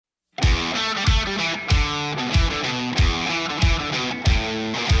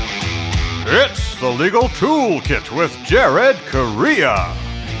the Legal Toolkit with Jared Correa.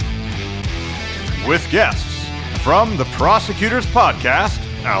 With guests from the Prosecutors Podcast,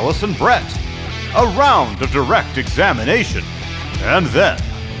 Alice and Brett. A round of direct examination. And then,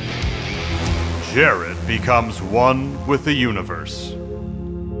 Jared becomes one with the universe.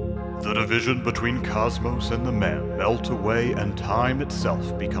 The division between cosmos and the man melt away, and time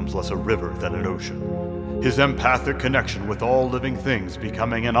itself becomes less a river than an ocean. His empathic connection with all living things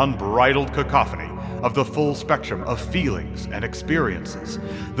becoming an unbridled cacophony of the full spectrum of feelings and experiences.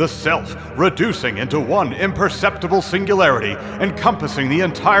 The self reducing into one imperceptible singularity, encompassing the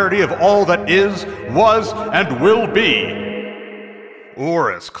entirety of all that is, was, and will be.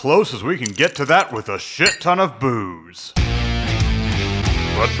 Or as close as we can get to that with a shit ton of booze.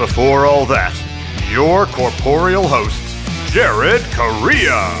 But before all that, your corporeal host, Jared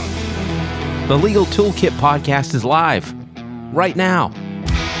Correa. The Legal Toolkit podcast is live right now.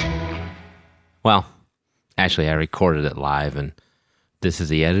 Well, actually, I recorded it live, and this is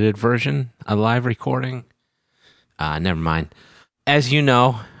the edited version of live recording. Never mind. As you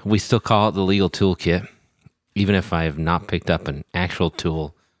know, we still call it the Legal Toolkit, even if I have not picked up an actual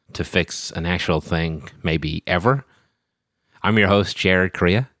tool to fix an actual thing, maybe ever. I'm your host, Jared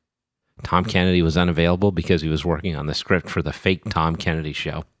Correa. Tom Kennedy was unavailable because he was working on the script for the fake Tom Kennedy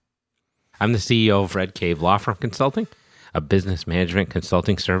show. I'm the CEO of Red Cave Law Firm Consulting, a business management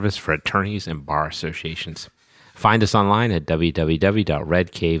consulting service for attorneys and bar associations. Find us online at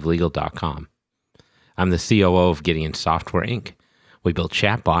www.redcavelegal.com. I'm the COO of Gideon Software, Inc. We build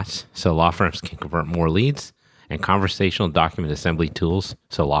chatbots so law firms can convert more leads, and conversational document assembly tools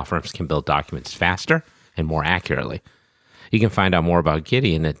so law firms can build documents faster and more accurately. You can find out more about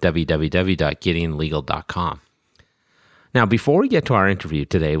Gideon at www.gideonlegal.com. Now, before we get to our interview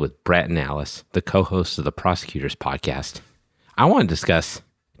today with Brett and Alice, the co-hosts of the Prosecutors Podcast, I want to discuss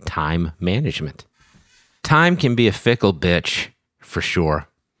time management. Time can be a fickle bitch, for sure.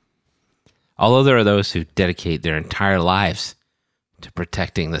 Although there are those who dedicate their entire lives to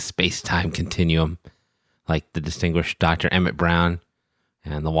protecting the space-time continuum, like the distinguished Dr. Emmett Brown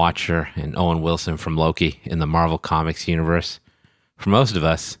and the Watcher and Owen Wilson from Loki in the Marvel Comics universe, for most of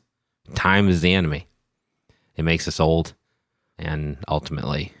us, time is the enemy. It makes us old, and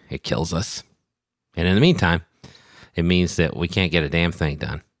ultimately, it kills us. And in the meantime, it means that we can't get a damn thing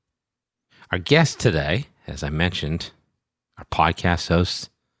done. Our guest today, as I mentioned, are podcast hosts,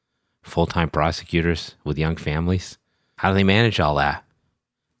 full-time prosecutors with young families. How do they manage all that?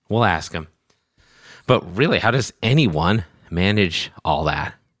 We'll ask them. But really, how does anyone manage all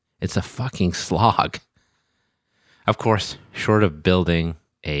that? It's a fucking slog. Of course, short of building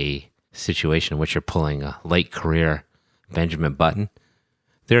a situation in which you're pulling a late career Benjamin Button,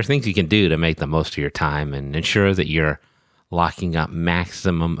 there are things you can do to make the most of your time and ensure that you're locking up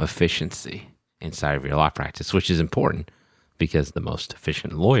maximum efficiency inside of your law practice, which is important because the most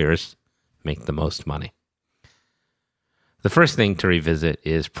efficient lawyers make the most money. The first thing to revisit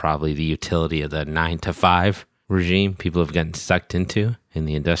is probably the utility of the 9-to-5 regime people have gotten sucked into in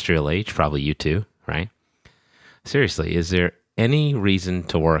the industrial age, probably you too, right? Seriously, is there any reason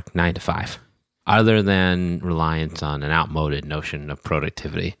to work 9 to 5 other than reliance on an outmoded notion of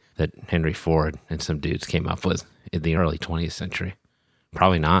productivity that Henry Ford and some dudes came up with in the early 20th century?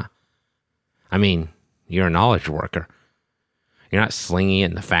 Probably not. I mean, you're a knowledge worker. You're not slinging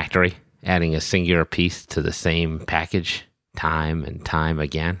it in the factory, adding a singular piece to the same package time and time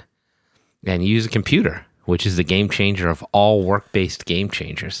again. And you use a computer, which is the game changer of all work-based game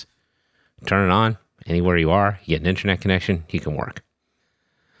changers. Turn it on, anywhere you are, you get an internet connection, you can work.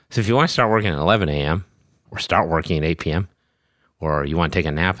 So if you want to start working at 11 a.m. or start working at 8 p.m. or you want to take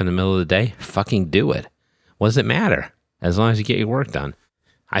a nap in the middle of the day, fucking do it. What does it matter? As long as you get your work done.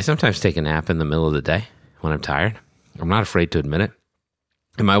 I sometimes take a nap in the middle of the day when I'm tired. I'm not afraid to admit it.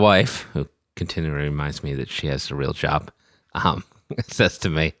 And my wife, who continually reminds me that she has a real job, says to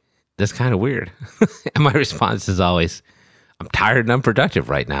me, "That's kind of weird." And my response is always, "I'm tired and unproductive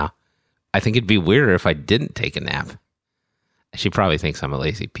right now. I think it'd be weirder if I didn't take a nap." She probably thinks I'm a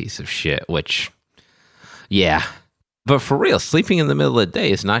lazy piece of shit, which, yeah. But for real, sleeping in the middle of the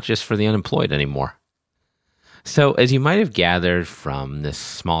day is not just for the unemployed anymore. So as you might have gathered from this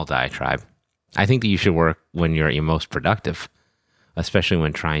small diatribe, I think that you should work when you're at your most productive, especially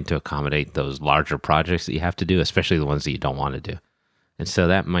when trying to accommodate those larger projects that you have to do, especially the ones that you don't want to do. And so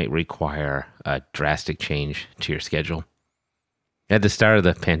that might require a drastic change to your schedule. At the start of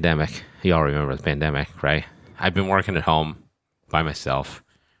the pandemic, you all remember the pandemic, right? I've been working at home by myself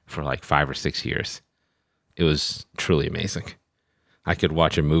for like 5 or 6 years. It was truly amazing. I could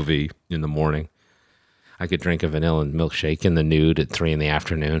watch a movie in the morning. I could drink a vanilla milkshake in the nude at 3 in the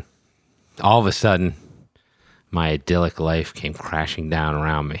afternoon. all of a sudden, my idyllic life came crashing down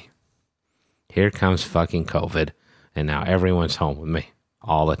around me. Here comes fucking COVID, and now everyone's home with me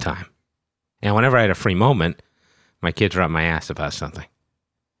all the time. And whenever I had a free moment, my kids were up my ass about something.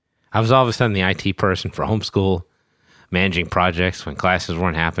 I was all of a sudden the IT person for homeschool, managing projects when classes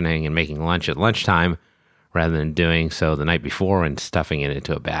weren't happening, and making lunch at lunchtime rather than doing so the night before and stuffing it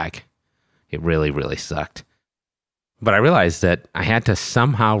into a bag. It really, really sucked. But I realized that I had to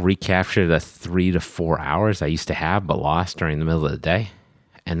somehow recapture the 3 to 4 hours I used to have but lost during the middle of the day.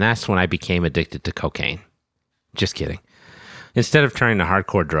 And that's when I became addicted to cocaine. Just kidding. Instead of turning to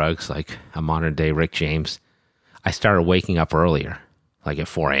hardcore drugs like a modern day Rick James, I started waking up earlier, like at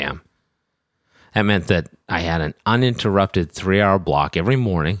 4 a.m. That meant that I had an uninterrupted 3-hour block every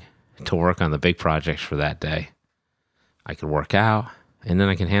morning to work on the big projects for that day. I could work out, and then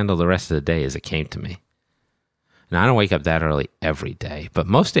I could handle the rest of the day as it came to me. Now, I don't wake up that early every day, but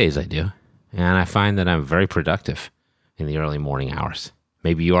most days I do, and I find that I'm very productive in the early morning hours.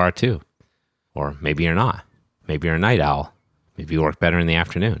 Maybe you are too, or maybe you're not. Maybe you're a night owl. Maybe you work better in the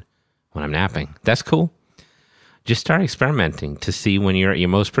afternoon when I'm napping. That's cool. Just start experimenting to see when you're at your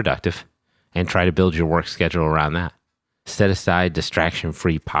most productive and try to build your work schedule around that. Set aside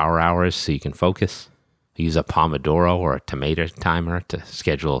distraction-free power hours so you can focus. Use a Pomodoro or a tomato timer to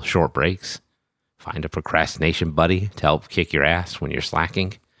schedule short breaks. Find a procrastination buddy to help kick your ass when you're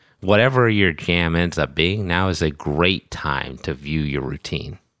slacking. Whatever your jam ends up being, now is a great time to view your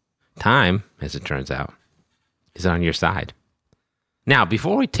routine. Time, as it turns out, is on your side. Now,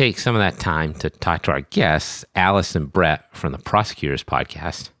 before we take some of that time to talk to our guests, Alice and Brett from the Prosecutors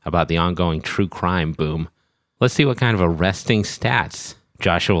Podcast, about the ongoing true crime boom, let's see what kind of arresting stats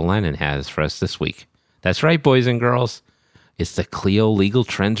Joshua Lennon has for us this week. That's right, boys and girls. It's the Clio Legal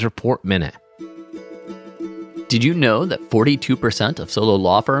Trends Report Minute. Did you know that 42% of solo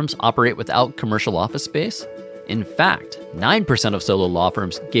law firms operate without commercial office space? In fact, 9% of solo law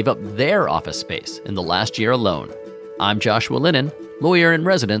firms gave up their office space in the last year alone. I'm Joshua Lennon, lawyer in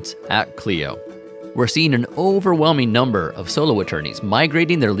residence at Clio. We're seeing an overwhelming number of solo attorneys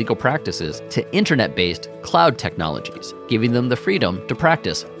migrating their legal practices to internet-based cloud technologies, giving them the freedom to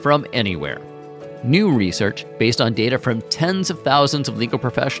practice from anywhere. New research, based on data from tens of thousands of legal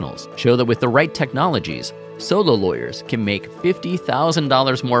professionals, show that with the right technologies, solo lawyers can make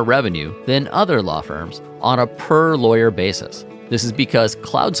 $50,000 more revenue than other law firms on a per-lawyer basis. This is because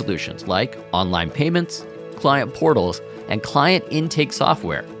cloud solutions like online payments, client portals, and client intake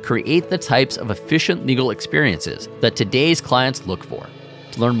software create the types of efficient legal experiences that today's clients look for.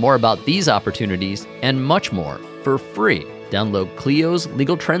 To learn more about these opportunities and much more for free, download Clio's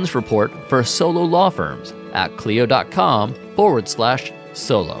Legal Trends Report for solo law firms at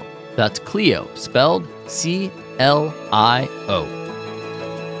clio.com/solo. That's Clio, spelled CLIO.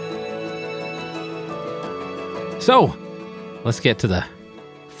 So, let's get to the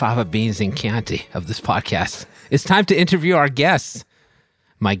fava beans and Chianti of this podcast. It's time to interview our guests.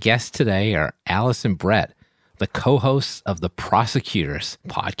 My guests today are Alice and Brett, the co-hosts of the Prosecutors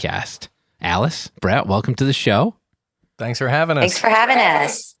Podcast. Alice, Brett, welcome to the show. Thanks for having us. Thanks for having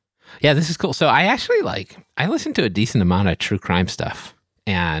us. Yeah, this is cool. So I listened to a decent amount of true crime stuff,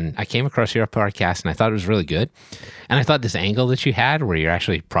 and I came across your podcast, and I thought it was really good. And I thought this angle that you had, where you're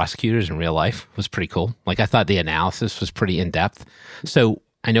actually prosecutors in real life, was pretty cool. Like, I thought the analysis was pretty in-depth. So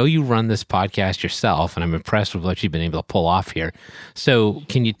I know you run this podcast yourself, and I'm impressed with what you've been able to pull off here. So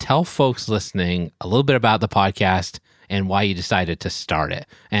can you tell folks listening a little bit about the podcast and why you decided to start it?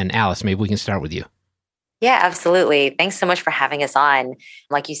 And Alice, maybe we can start with you. Yeah, absolutely. Thanks so much for having us on.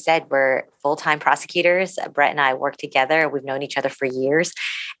 Like you said, we're full-time prosecutors. Brett and I work together. We've known each other for years.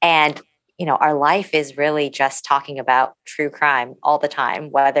 And, our life is really just talking about true crime all the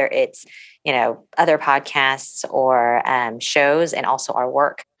time, whether it's, other podcasts or shows, and also our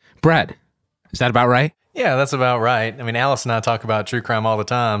work. Brett, is that about right? Yeah, that's about right. I mean, Alice and I talk about true crime all the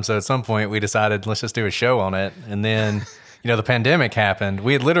time. So at some point we decided, let's just do a show on it. And then, the pandemic happened.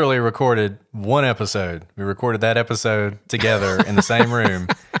 We had literally recorded one episode. We recorded that episode together in the same room.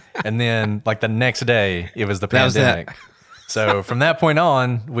 And then the next day, it was the pandemic. So from that point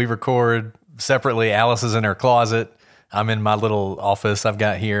on, we record separately. Alice is in her closet. I'm in my little office I've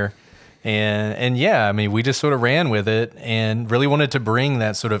got here. And yeah, I mean, we just sort of ran with it and really wanted to bring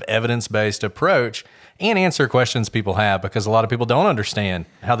that sort of evidence-based approach and answer questions people have, because a lot of people don't understand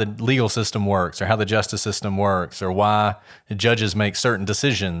how the legal system works or how the justice system works or why judges make certain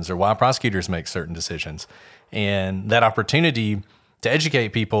decisions or why prosecutors make certain decisions. And that opportunity to educate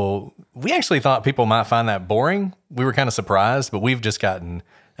people, we actually thought people might find that boring. We were kind of surprised, but we've just gotten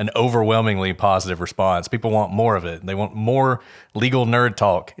an overwhelmingly positive response. People want more of it. They want more legal nerd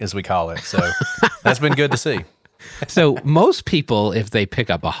talk, as we call it. So that's been good to see. So most people, if they pick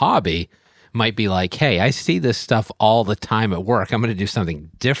up a hobby, might be like, hey, I see this stuff all the time at work. I'm going to do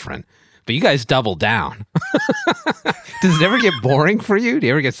something different. But you guys double down. Does it ever get boring for you? Do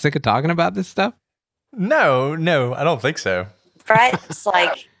you ever get sick of talking about this stuff? No, I don't think so. Brett's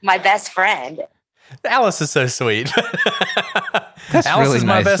like my best friend. Alice is so sweet. That's Alice really is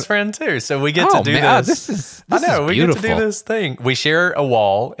my nice. best friend too, so we get to do man, this. This I know is we beautiful. get to do this thing. We share a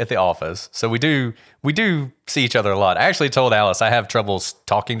wall at the office, so we do see each other a lot. I actually told Alice I have trouble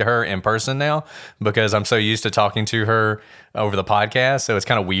talking to her in person now because I'm so used to talking to her over the podcast. So it's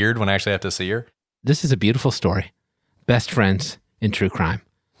kind of weird when I actually have to see her. This is a beautiful story. Best friends in true crime.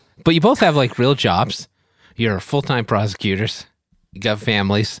 But you both have like real jobs. You're full-time prosecutors. You got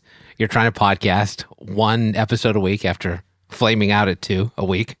families. You're trying to podcast 1 episode a week after flaming out at 2 a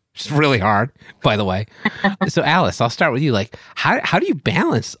week. It's really hard, by the way. So Alice, I'll start with you. Like, how do you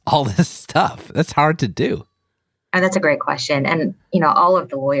balance all this stuff? That's hard to do. Oh, that's a great question. And, all of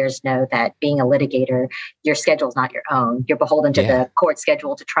the lawyers know that being a litigator, your schedule is not your own. You're beholden to the court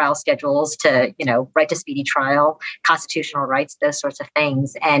schedule, to trial schedules, to, right to speedy trial, constitutional rights, those sorts of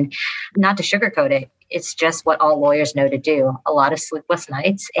things. And not to sugarcoat it, it's just what all lawyers know to do. A lot of sleepless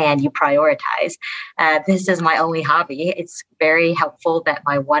nights, and you prioritize. This is my only hobby. It's very helpful that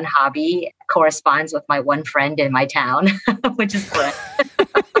my one hobby corresponds with my one friend in my town, which is Brett.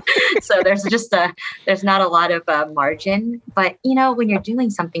 So there's not a lot of margin. But, when you're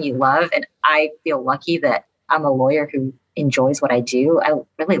doing something you love, and I feel lucky that I'm a lawyer who enjoys what I do. I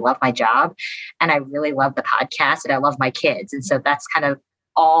really love my job, and I really love the podcast, and I love my kids. And so that's kind of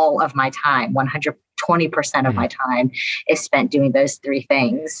all of my time. 120% of my time is spent doing those 3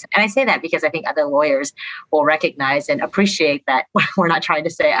 things. And I say that because I think other lawyers will recognize and appreciate that we're not trying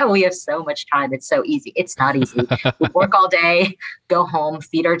to say, oh, we have so much time. It's so easy. It's not easy. We work all day, go home,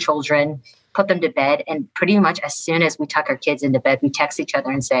 feed our children, put them to bed. And pretty much as soon as we tuck our kids into bed, we text each other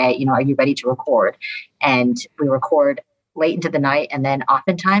and say, are you ready to record? And we record late into the night. And then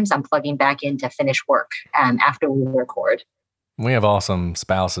oftentimes I'm plugging back in to finish work after we record. We have awesome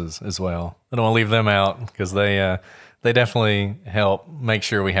spouses as well. I don't want to leave them out because they definitely help make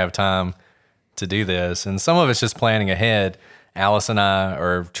sure we have time to do this. And some of it's just planning ahead. Alice and I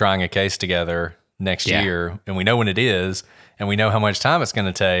are trying a case together next year, and we know when it is, and we know how much time it's going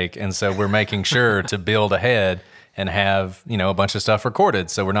to take. And so we're making sure to build ahead and have, a bunch of stuff recorded,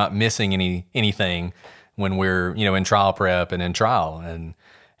 so we're not missing anything when we're, in trial prep and in trial.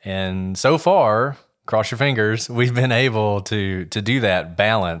 And so far, cross your fingers, we've been able to do that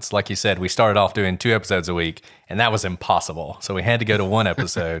balance. Like you said, we started off doing 2 episodes a week, and that was impossible. So we had to go to 1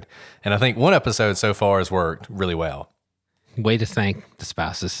 episode. And I think 1 episode so far has worked really well. Way to thank the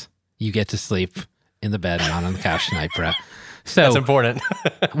spouses. You get to sleep in the bed, not on the couch tonight, Brett. So that's important.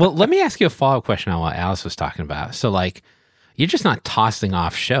 Well, let me ask you a follow-up question on what Alice was talking about. So like, you're just not tossing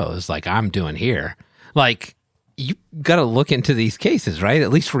off shows like I'm doing here. Like, you got to look into these cases, right?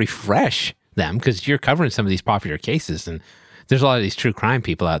 At least refresh them, because you're covering some of these popular cases, and there's a lot of these true crime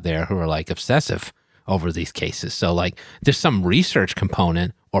people out there who are like obsessive over these cases. So like, there's some research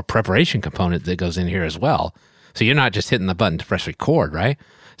component or preparation component that goes in here as well. So you're not just hitting the button to press record, right?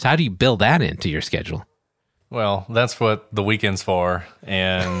 So how do you build that into your schedule? Well, that's what the weekend's for.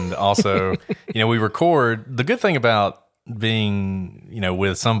 And also, we record. The good thing about being,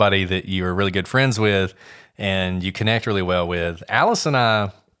 with somebody that you're really good friends with and you connect really well with, Alice and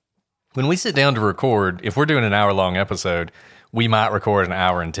I, when we sit down to record, if we're doing an hour-long episode, we might record an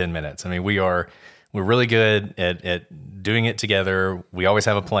hour and 10 minutes. I mean, we're really good at doing it together. We always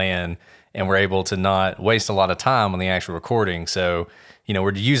have a plan, and we're able to not waste a lot of time on the actual recording. So,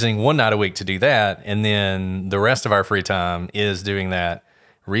 we're using 1 night a week to do that, and then the rest of our free time is doing that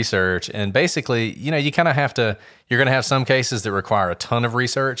research. And basically, you kind of have to, you're going to have some cases that require a ton of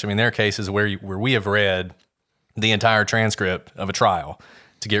research. I mean, there are cases where we have read the entire transcript of a trial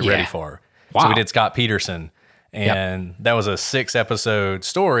to get ready for. Wow. So we did Scott Peterson, and that was a 6-episode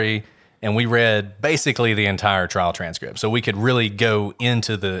story, and we read basically the entire trial transcript. So we could really go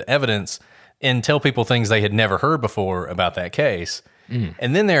into the evidence and tell people things they had never heard before about that case.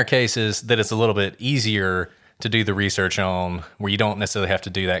 And then there are cases that it's a little bit easier to do the research on, where you don't necessarily have to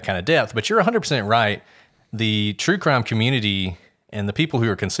do that kind of depth. But you're 100% right. The true crime community and the people who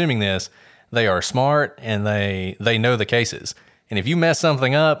are consuming this, they are smart, and they know the cases. And if you mess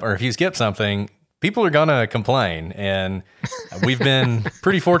something up or if you skip something, people are going to complain. And we've been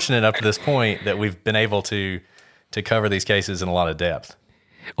pretty fortunate up to this point that we've been able to cover these cases in a lot of depth.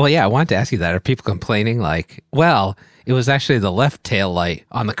 Well, yeah, I wanted to ask you that. Are people complaining like, well, it was actually the left tail light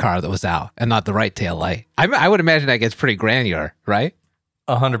on the car that was out and not the right tail light? I would imagine that gets pretty granular, right?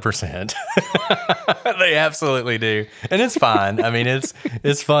 100%. They absolutely do. And it's fine. I mean,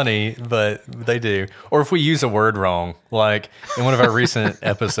 it's funny, but they do. Or if we use a word wrong, like in one of our recent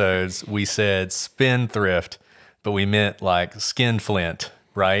episodes, we said spendthrift, but we meant like skinflint,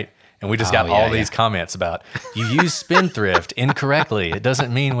 right? And we just got all these comments about, you use spendthrift incorrectly. It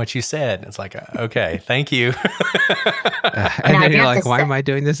doesn't mean what you said. It's like, okay, thank you. And then you're like, why am I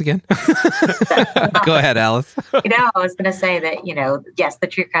doing this again? Go ahead, Alice. I was going to say that, yes, the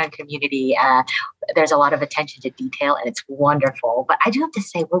true crime community, there's a lot of attention to detail and it's wonderful. But I do have to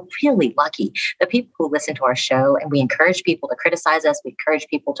say, we're really lucky. The people who listen to our show, and we encourage people to criticize us, we encourage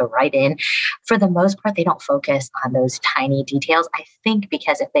people to write in. For the most part, they don't focus on those tiny details. I think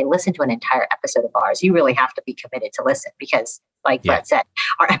because if they listen to an entire episode of ours, you really have to be committed to listen because, like Brett said,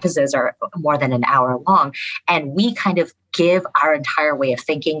 our episodes are more than an hour long. And we kind of give our entire way of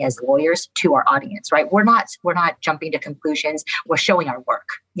thinking as lawyers to our audience, right? We're not jumping to conclusions. We're showing our work,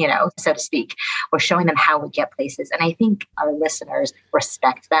 so to speak. We're showing them how we get places. And I think our listeners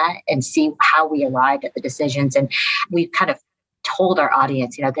respect that and see how we arrived at the decisions. And we've kind of told our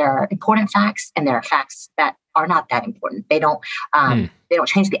audience, there are important facts and there are facts that are not that important. They don't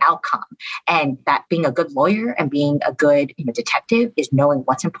change the outcome. And that being a good lawyer and being a good detective is knowing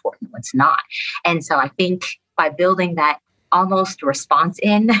what's important and what's not. And so I think by building that almost response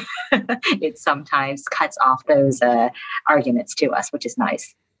in, it sometimes cuts off those arguments to us, which is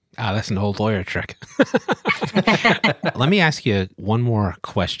nice. Oh, that's an old lawyer trick. Let me ask you one more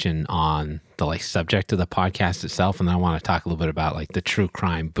question on the subject of the podcast itself, and then I want to talk a little bit about the true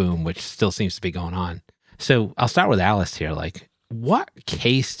crime boom, which still seems to be going on. So I'll start with Alice here. What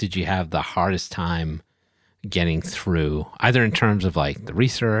case did you have the hardest time getting through, either in terms of the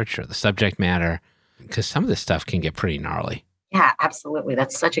research or the subject matter? Because some of this stuff can get pretty gnarly. Yeah, absolutely.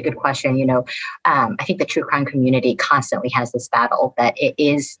 That's such a good question. I think the true crime community constantly has this battle that it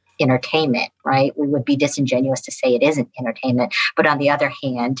is entertainment, right? We would be disingenuous to say it isn't entertainment. But on the other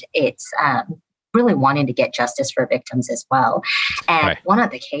hand, it's really wanting to get justice for victims as well. And one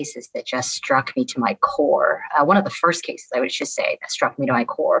of the cases that just struck me to my core, one of the first cases I would just say that struck me to my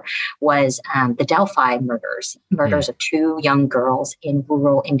core was the Delphi murders of two young girls in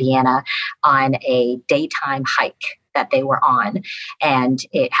rural Indiana on a daytime hike that they were on. And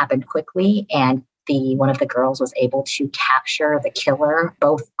it happened quickly. And one of the girls was able to capture the killer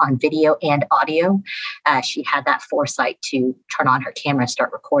both on video and audio. She had that foresight to turn on her camera and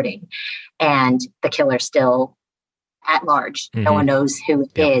start recording. And the killer still at large. Mm-hmm. No one knows who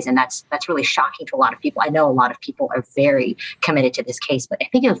it is. And that's really shocking to a lot of people. I know a lot of people are very committed to this case, but I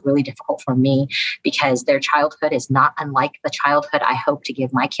think it was really difficult for me because their childhood is not unlike the childhood I hope to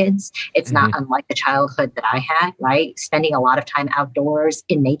give my kids. It's not unlike the childhood that I had, right? Spending a lot of time outdoors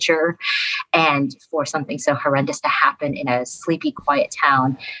in nature, and for something so horrendous to happen in a sleepy, quiet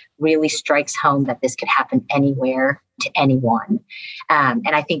town really strikes home that this could happen anywhere to anyone. And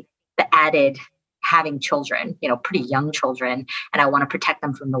I think the added having children, pretty young children, and I want to protect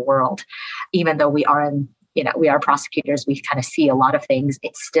them from the world. Even though we are prosecutors, we kind of see a lot of things.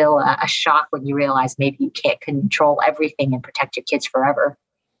 It's still a shock when you realize maybe you can't control everything and protect your kids forever.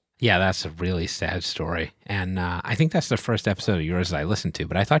 Yeah, that's a really sad story. And I think that's the first episode of yours that I listened to,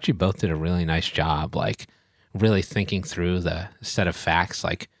 but I thought you both did a really nice job, really thinking through the set of facts,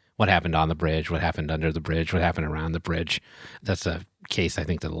 what happened on the bridge, what happened under the bridge, what happened around the bridge. That's a case I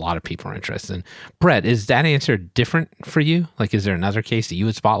think that a lot of people are interested in. Brett, is that answer different for you? Is there another case that you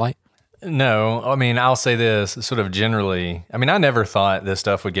would spotlight? No, I mean, I'll say this sort of generally. I mean, I never thought this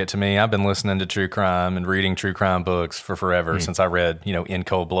stuff would get to me. I've been listening to true crime and reading true crime books for forever since I read, In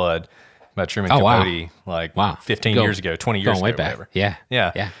Cold Blood by Truman Capote, 15 years ago, 20 years ago, way back. Whatever.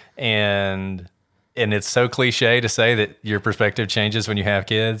 Yeah. And it's so cliche to say that your perspective changes when you have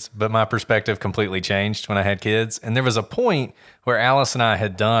kids, but my perspective completely changed when I had kids. And there was a point where Alice and I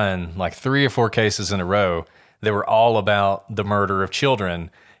had done 3 or 4 cases in a row that were all about the murder of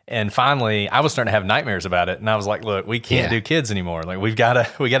children. And finally, I was starting to have nightmares about it. And I was like, look, we can't do kids anymore. We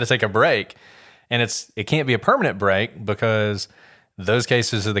gotta take a break. And it can't be a permanent break because those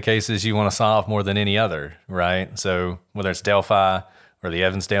cases are the cases you want to solve more than any other, right? So whether it's Delphi or the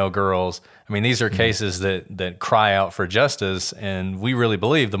Evansdale girls, I mean, these are cases that cry out for justice. And we really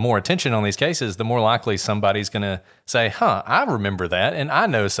believe the more attention on these cases, the more likely somebody's going to say, I remember that. And I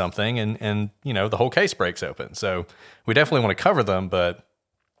know something. And the whole case breaks open. So we definitely want to cover them, but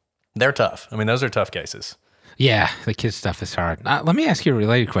they're tough. I mean, those are tough cases. Yeah, the kids stuff is hard. Let me ask you a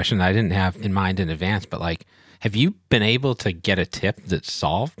related question that I didn't have in mind in advance, but Have you been able to get a tip that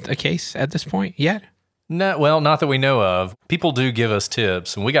solved a case at this point yet? No, well, not that we know of. People do give us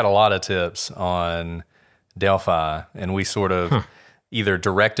tips, and we got a lot of tips on Delphi, and we sort of either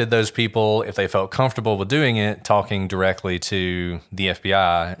directed those people, if they felt comfortable with doing it, talking directly to the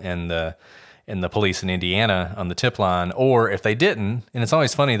FBI and the police in Indiana on the tip line, or if they didn't, and it's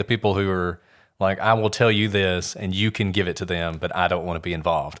always funny, the people who are like, I will tell you this and you can give it to them, but I don't want to be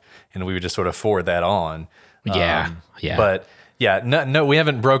involved. And we would just sort of forward that on. Yeah. But yeah, no, we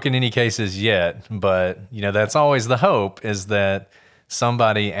haven't broken any cases yet, but that's always the hope, is that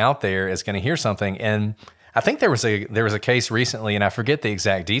somebody out there is going to hear something. And I think there was a case recently, and I forget the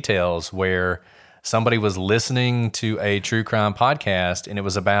exact details, where somebody was listening to a true crime podcast, and it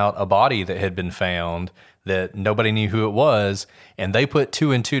was about a body that had been found that nobody knew who it was, and they put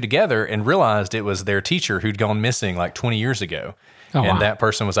 2 and 2 together and realized it was their teacher who'd gone missing like 20 years ago. Oh, and wow. that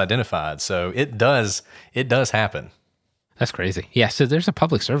person was identified. So it does happen. That's crazy. Yeah, so there's a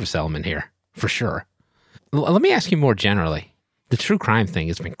public service element here, for sure. Let me ask you more generally. The true crime thing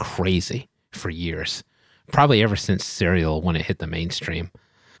has been crazy for years, probably ever since Serial, when it hit the mainstream.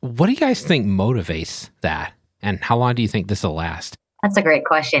 What do you guys think motivates that? And how long do you think this will last? That's a great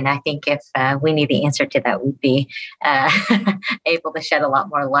question. I think if we knew the answer to that, we'd be able to shed a lot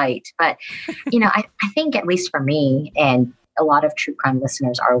more light. But, I think, at least for me, and a lot of true crime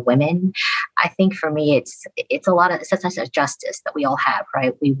listeners are women, I think for me, it's a sense of justice that we all have,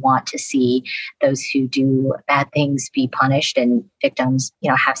 right? We want to see those who do bad things be punished, and victims,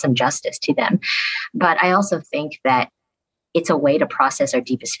 have some justice to them. But I also think that it's a way to process our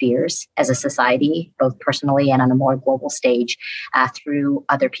deepest fears as a society, both personally and on a more global stage, through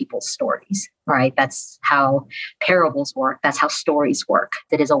other people's stories, right? That's how parables work. That's how stories work.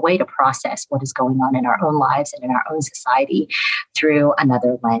 That is a way to process what is going on in our own lives and in our own society through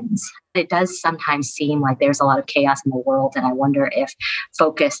another lens. It does sometimes seem like there's a lot of chaos in the world, and I wonder if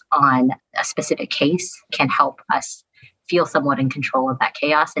focus on a specific case can help us feel somewhat in control of that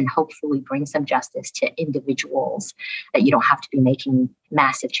chaos and hopefully bring some justice to individuals, that you don't have to be making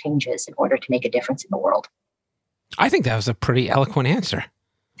massive changes in order to make a difference in the world. I think that was a pretty eloquent answer.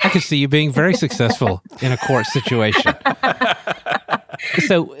 I could see you being very successful in a court situation.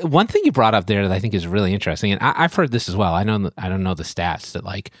 So one thing you brought up there that I think is really interesting, and I've heard this as well. I don't know the stats, that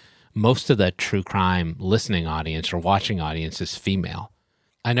like most of the true crime listening audience or watching audience is female.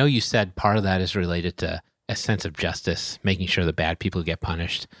 I know you said part of that is related to a sense of justice, making sure that bad people get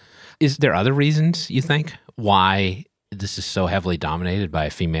punished. Is there other reasons, you think, why this is so heavily dominated by a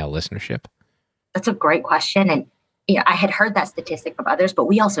female listenership? That's a great question. And I had heard that statistic from others, but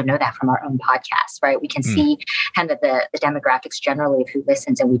we also know that from our own podcasts, right? We can see kind of the demographics generally of who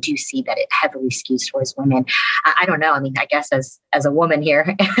listens, and we do see that it heavily skews towards women. I don't know. I mean, I guess as a woman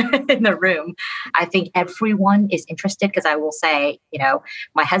here in the room, I think everyone is interested, because I will say,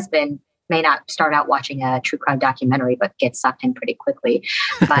 my husband may not start out watching a true crime documentary, but get sucked in pretty quickly.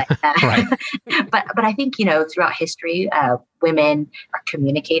 But Right. but I think, throughout history, women are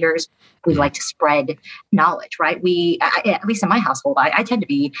communicators. We like to spread knowledge, right? At least in my household, I tend to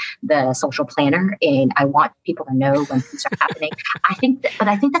be the social planner, and I want people to know when things are happening.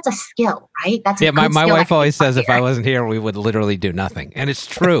 I think that's a skill, right? That's my wife always says if I wasn't here, we would literally do nothing, and it's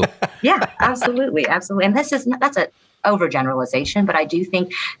true. Yeah, absolutely, absolutely. And that's a overgeneralization, but I do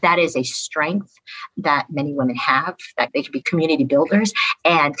think that is a strength that many women have, that they can be community builders,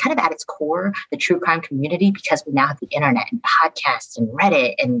 and kind of at its core, the true crime community, because we now have the internet and podcasts and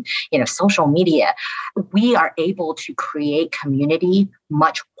Reddit and, social media, we are able to create community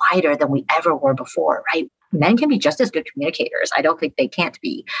much wider than we ever were before, right? Men can be just as good communicators. I don't think they can't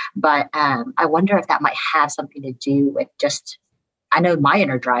be, but I wonder if that might have something to do with I know my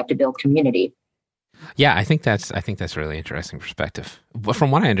inner drive to build community. Yeah, I think that's really interesting perspective. But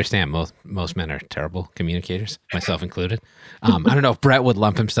from what I understand, most men are terrible communicators, myself included. I don't know if Brett would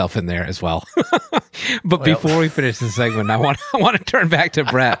lump himself in there as well. But before we finish this segment, I want to turn back to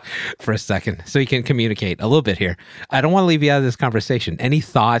Brett for a second so he can communicate a little bit here. I don't want to leave you out of this conversation. Any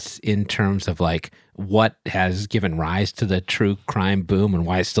thoughts in terms of like what has given rise to the true crime boom and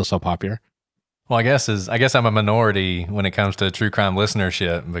why it's still so popular? Well, I guess I'm a minority when it comes to true crime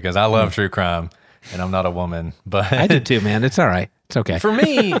listenership, because I love true crime. And I'm not a woman, but I do too, man. It's all right. It's okay. For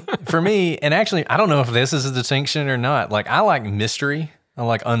me, and actually, I don't know if this is a distinction or not. Like, I like mystery. I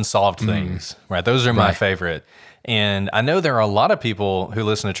like unsolved things, right? Those are my favorite. And I know there are a lot of people who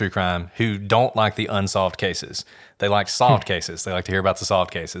listen to true crime who don't like the unsolved cases. They like solved cases. They like to hear about the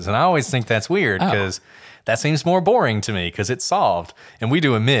solved cases. And I always think that's weird, because that seems more boring to me, because it's solved. And we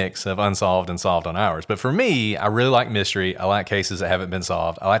do a mix of unsolved and solved on ours. But for me, I really like mystery. I like cases that haven't been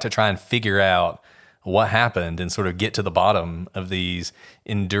solved. I like to try and figure out what happened and sort of get to the bottom of these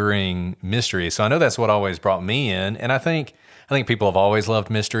enduring mysteries. So I know that's what always brought me in. And I think people have always loved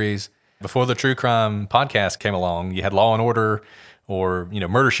mysteries. Before the true crime podcast came along, you had Law and Order or,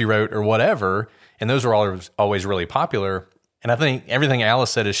 Murder, She Wrote or whatever. And those were always really popular. And I think everything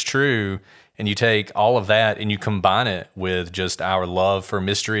Alice said is true. And you take all of that and you combine it with just our love for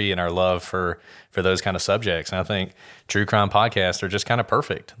mystery and our love for those kind of subjects. And I think true crime podcasts are just kind of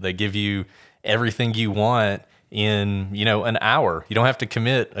perfect. They give you everything you want in, an hour. You don't have to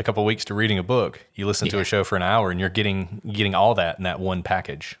commit a couple of weeks to reading a book. You listen to a show for an hour and you're getting all that in that one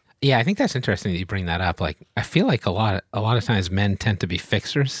package. Yeah, I think that's interesting that you bring that up. Like, I feel like a lot of times men tend to be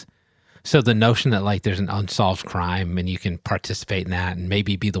fixers. So the notion that like there's an unsolved crime and you can participate in that and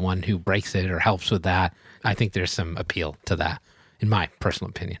maybe be the one who breaks it or helps with that, I think there's some appeal to that, in my personal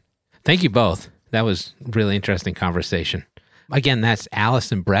opinion. Thank you both. That was really interesting conversation. Again, that's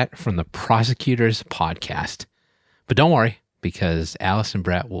Alice and Brett from the Prosecutors Podcast. But don't worry, because Alice and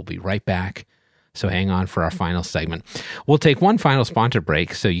Brett will be right back. So hang on for our final segment. We'll take one final sponsor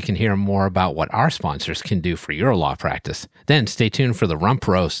break so you can hear more about what our sponsors can do for your law practice. Then stay tuned for the Rump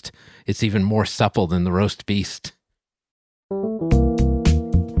Roast. It's even more supple than the roast beast.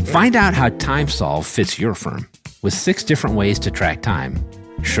 Find out how TimeSolve fits your firm. With 6 different ways to track time,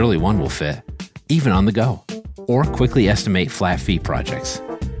 surely one will fit, even on the go. Or quickly estimate flat fee projects.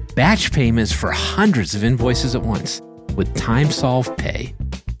 Batch payments for hundreds of invoices at once. With TimeSolve Pay,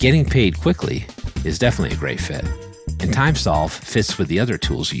 getting paid quickly is definitely a great fit. And TimeSolve fits with the other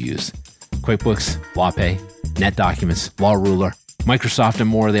tools you use. QuickBooks, LawPay, NetDocuments, Law Ruler, Microsoft, and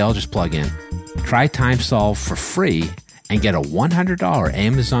more. They all just plug in. Try TimeSolve for free and get a $100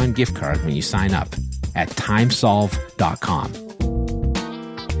 Amazon gift card when you sign up at timesolve.com.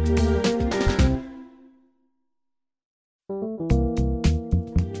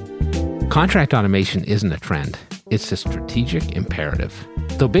 Contract automation isn't a trend. It's a strategic imperative.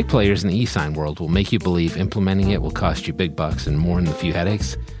 Though big players in the e-sign world will make you believe implementing it will cost you big bucks and more than a few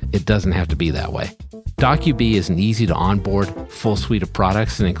headaches, it doesn't have to be that way. DocuBee is an easy-to-onboard, full suite of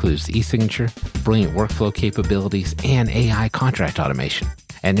products that includes e-signature, brilliant workflow capabilities, and AI contract automation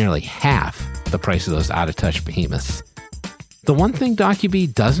at nearly half the price of those out-of-touch behemoths. The one thing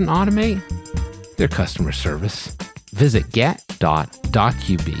DocuBee doesn't automate? Their customer service. Visit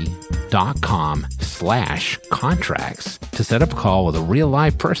get.docubee.com/contracts to set up a call with a real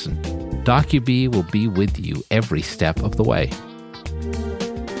live person. DocuBee will be with you every step of the way.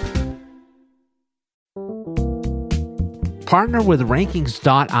 Partner with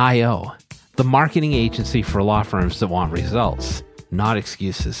Rankings.io, the marketing agency for law firms that want results, not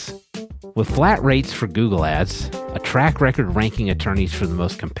excuses. With flat rates for Google ads, a track record ranking attorneys for the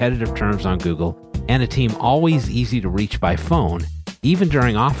most competitive terms on Google, and a team always easy to reach by phone, even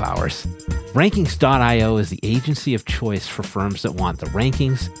during off hours, Rankings.io is the agency of choice for firms that want the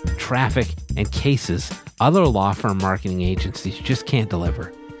rankings, traffic, and cases other law firm marketing agencies just can't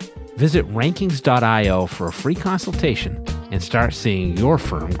deliver. Visit Rankings.io for a free consultation and start seeing your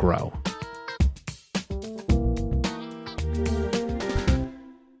firm grow.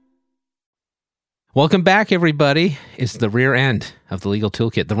 Welcome back, everybody. It's the rear end of the Legal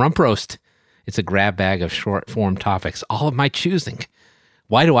Toolkit, the Rump Roast. It's a grab bag of short-form topics, all of my choosing.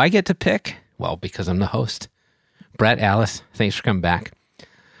 Why do I get to pick? Well, because I'm the host. Brett, Alice, thanks for coming back.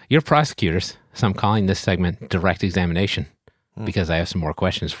 You're prosecutors, so I'm calling this segment Direct Examination because I have some more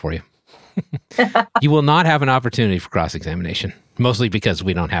questions for you. You will not have an opportunity for cross-examination, mostly because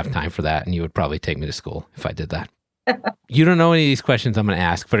we don't have time for that, and you would probably take me to school if I did that. You don't know any of these questions I'm going to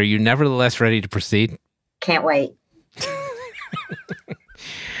ask, but are you nevertheless ready to proceed? Can't wait.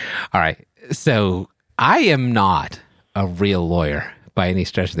 All right. So I am not a real lawyer by any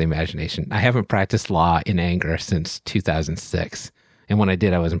stretch of the imagination. I haven't practiced law in anger since 2006. And when I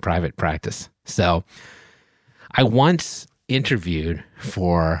did, I was in private practice. So I once interviewed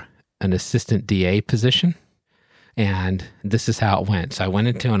for an assistant DA position, and this is how it went. So I went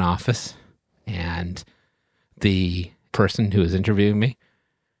into an office, and the person who was interviewing me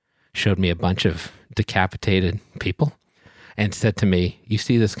showed me a bunch of decapitated people and said to me, "You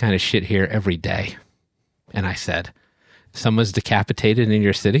see this kind of shit here every day." And I said, "Someone's decapitated in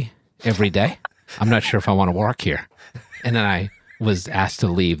your city every day? I'm not sure if I want to work here." And then I was asked to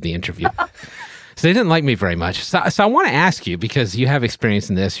leave the interview. So they didn't like me very much. So I want to ask you, because you have experience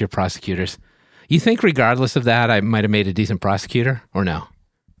in this, you're prosecutors. You think regardless of that, I might have made a decent prosecutor or no?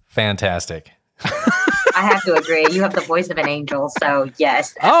 Fantastic. I have to agree. You have the voice of an angel, so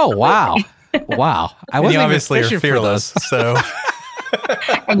yes. Oh, wow. Wow. I wasn't you obviously even are fearless, so.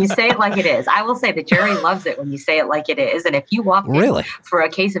 And you say it like it is. I will say the jury loves it when you say it like it is. And if you walk in for a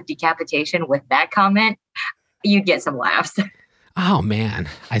case of decapitation with that comment, you'd get some laughs. Oh, man.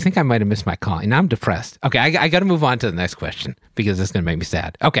 I think I might have missed my call. And I'm depressed. Okay, I got to move on to the next question because it's going to make me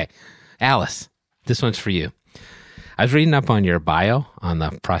sad. Okay, Alice, this one's for you. I was reading up on your bio on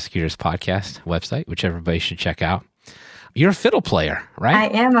the Prosecutors Podcast website, which everybody should check out. You're a fiddle player, right?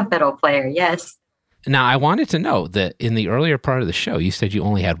 I am a fiddle player, yes. Now, I wanted to know that in the earlier part of the show, you said you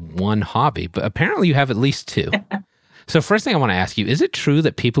only had one hobby, but apparently you have at least two. So first thing I want to ask you, is it true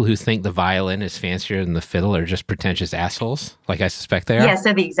that people who think the violin is fancier than the fiddle are just pretentious assholes, like I suspect they are? Yeah,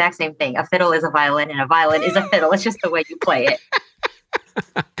 so the exact same thing. A fiddle is a violin and a violin is a fiddle. It's just the way you play it.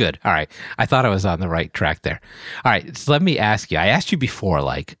 Good. All right. I thought I was on the right track there. All right. So let me ask you, I asked you before,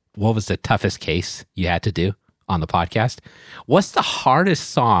 like, what was the toughest case you had to do on the podcast? What's the hardest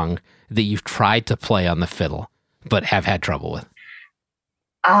song that you've tried to play on the fiddle, but have had trouble with?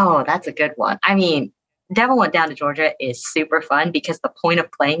 Oh, that's a good one. I mean, Devil Went Down to Georgia is super fun because the point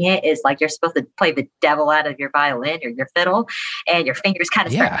of playing it is like you're supposed to play the devil out of your violin or your fiddle, and your fingers kind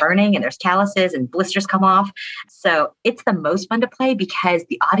of start burning and there's calluses and blisters come off. So it's the most fun to play because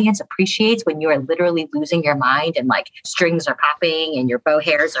the audience appreciates when you are literally losing your mind and like strings are popping and your bow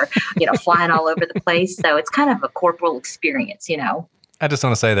hairs are, flying all over the place. So it's kind of a corporal experience, I just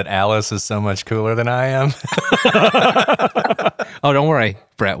want to say that Alice is so much cooler than I am. Oh, don't worry,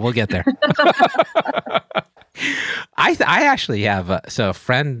 Brett. We'll get there. I actually have a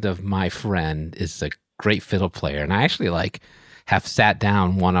friend of my friend is a great fiddle player, and I actually have sat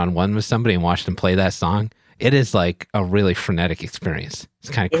down one-on-one with somebody and watched them play that song. It is like a really frenetic experience.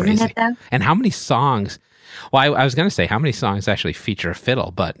 It's kind of crazy. Isn't it, though? And how many songs? Well, I was going to say how many songs actually feature a fiddle,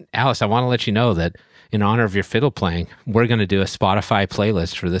 but Alice, I want to let you know that in honor of your fiddle playing, we're going to do a Spotify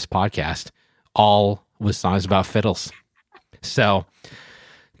playlist for this podcast, all with songs about fiddles. So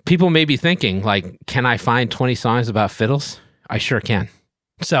people may be thinking, like, can I find 20 songs about fiddles? I sure can.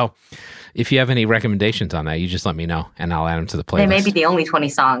 So if you have any recommendations on that, you just let me know, and I'll add them to the playlist. They may be the only 20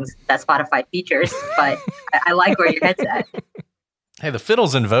 songs that Spotify features, but I like where your head's at. Hey, the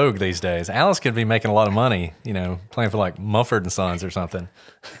fiddle's in vogue these days. Alice could be making a lot of money, playing for like Mumford & Sons or something.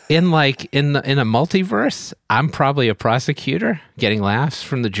 In a multiverse, I'm probably a prosecutor getting laughs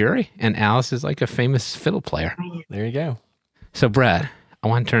from the jury, and Alice is like a famous fiddle player. There you go. So, Brad, I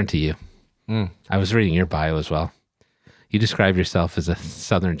want to turn to you. I was reading your bio as well. You describe yourself as a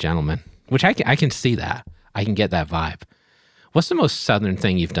Southern gentleman, which I can see that. I can get that vibe. What's the most Southern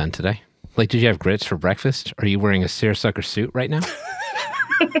thing you've done today? Like, did you have grits for breakfast? Are you wearing a seersucker suit right now?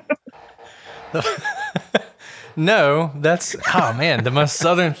 No, that's, the most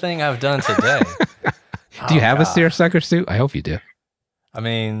Southern thing I've done today. Do you have a seersucker suit? I hope you do. I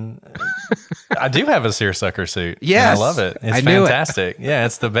mean, I do have a seersucker suit. Yes. I love it. It's fantastic. Yeah,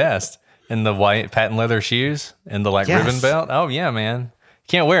 it's the best. And the white patent leather shoes and the ribbon belt. Oh, yeah, man.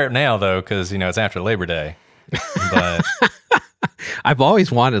 Can't wear it now, though, because, it's after Labor Day. But I've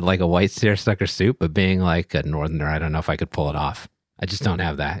always wanted like a white seersucker suit, but being like a Northerner, I don't know if I could pull it off. I just don't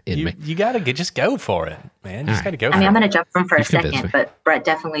have that in me. You got to just go for it, man. You just got to go for it. I'm going to jump from for a second, but Brett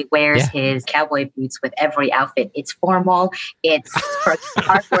definitely wears his cowboy boots with every outfit. It's formal. It's for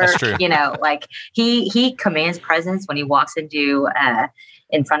artwork. Like he commands presence when he walks into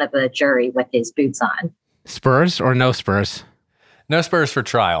in front of the jury with his boots on. Spurs or no spurs? No spurs for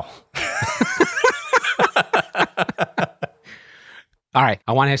trial. All right.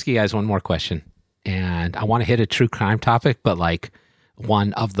 I want to ask you guys one more question. And I want to hit a true crime topic, but like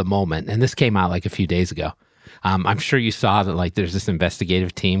one of the moment. And this came out like a few days ago. I'm sure you saw that like there's this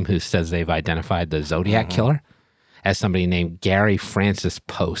investigative team who says they've identified the Zodiac killer as somebody named Gary Francis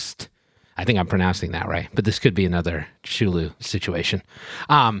Post. I think I'm pronouncing that right, but this could be another Chulu situation.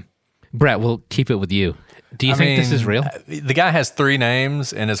 Brett, we'll keep it with you. Do you think this is real? The guy has 3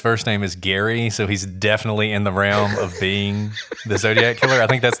 names, and his first name is Gary, so he's definitely in the realm of being the Zodiac Killer. I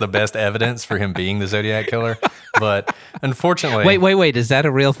think that's the best evidence for him being the Zodiac Killer. But unfortunately... Wait. Is that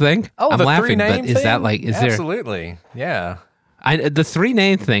a real thing? Oh, I'm the laughing, 3-name but is thing? that like... Absolutely, yeah. The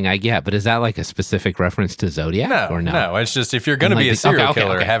 3-name thing I get, but is that like a specific reference to Zodiac or no? No, it's just if you're going to be a serial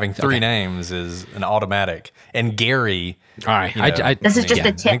killer, having 3 names is an automatic. And Gary... All right. This is just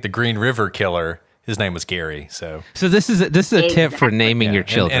a tip. I think the Green River Killer... His name was Gary. So this is a tip for naming your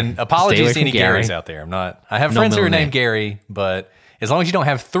children. And apologies to any Garys out there. I have friends who are named Gary, but as long as you don't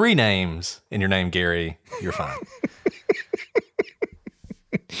have 3 names in your name Gary, you're fine.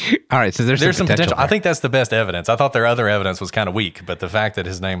 All right, so there's some potential. I think that's the best evidence. I thought their other evidence was kind of weak, but the fact that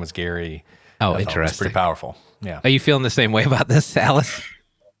his name was Gary, interesting, was pretty powerful. Yeah. Are you feeling the same way about this, Alice?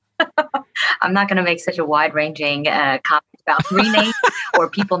 I'm not going to make such a wide-ranging comment it's about 3 names or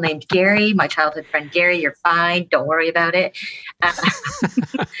people named Gary, my childhood friend Gary, you're fine. Don't worry about it.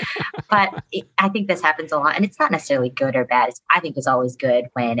 But I think this happens a lot, and it's not necessarily good or bad. I think it's always good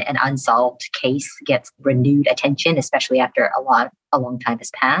when an unsolved case gets renewed attention, especially after a long time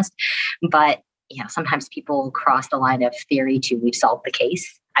has passed. But sometimes people cross the line of theory to we've solved the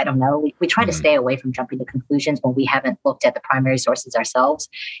case. I don't know. We try to stay away from jumping to conclusions when we haven't looked at the primary sources ourselves.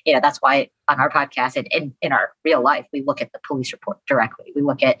 That's why on our podcast and in our real life, we look at the police report directly. We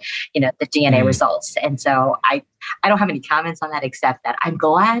look at, the DNA results. And so I don't have any comments on that, except that I'm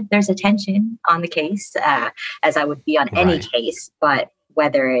glad there's attention on the case, as I would be on any case. But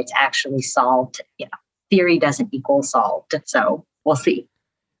whether it's actually solved, theory doesn't equal solved. So we'll see.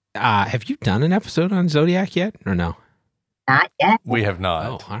 Have you done an episode on Zodiac yet or no? Not yet. We have not.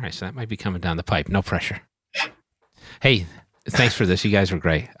 Oh, all right. So that might be coming down the pipe. No pressure. Hey, thanks for this. You guys were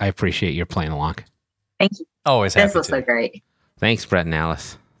great. I appreciate your playing along. Thank you. Always happy This was to. so great. Thanks, Brett and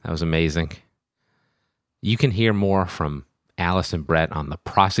Alice. That was amazing. You can hear more from Alice and Brett on the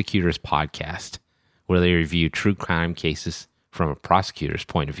Prosecutors Podcast, where they review true crime cases from a prosecutor's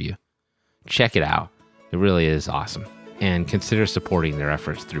point of view. Check it out. It really is awesome. And consider supporting their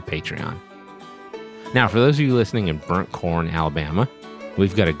efforts through Patreon. Now, for those of you listening in Burnt Corn, Alabama,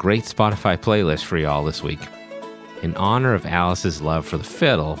 we've got a great Spotify playlist for y'all this week. In honor of Alice's love for the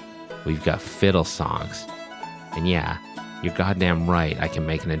fiddle, we've got fiddle songs. And yeah, you're goddamn right, I can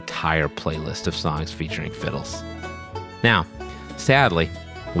make an entire playlist of songs featuring fiddles. Now, sadly,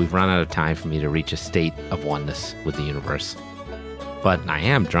 we've run out of time for me to reach a state of oneness with the universe. But I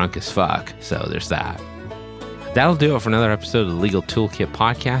am drunk as fuck, so there's that. That'll do it for another episode of the Legal Toolkit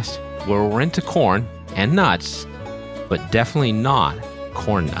Podcast, where we're into corn and nuts, but definitely not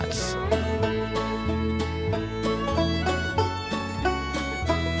corn nuts.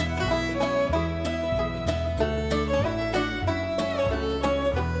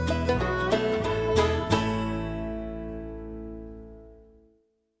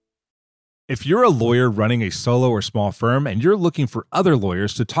 If you're a lawyer running a solo or small firm and you're looking for other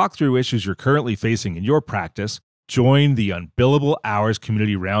lawyers to talk through issues you're currently facing in your practice, join the Unbillable Hours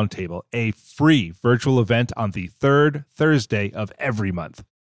Community Roundtable, a free virtual event on the third Thursday of every month.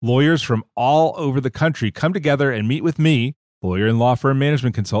 Lawyers from all over the country come together and meet with me, lawyer and law firm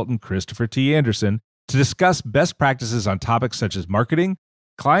management consultant Christopher T. Anderson, to discuss best practices on topics such as marketing,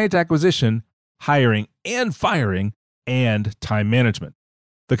 client acquisition, hiring and firing, and time management.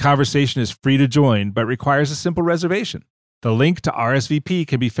 The conversation is free to join, but requires a simple reservation. The link to RSVP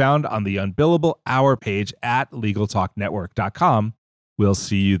can be found on the Unbillable Hour page at LegalTalkNetwork.com. We'll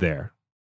see you there.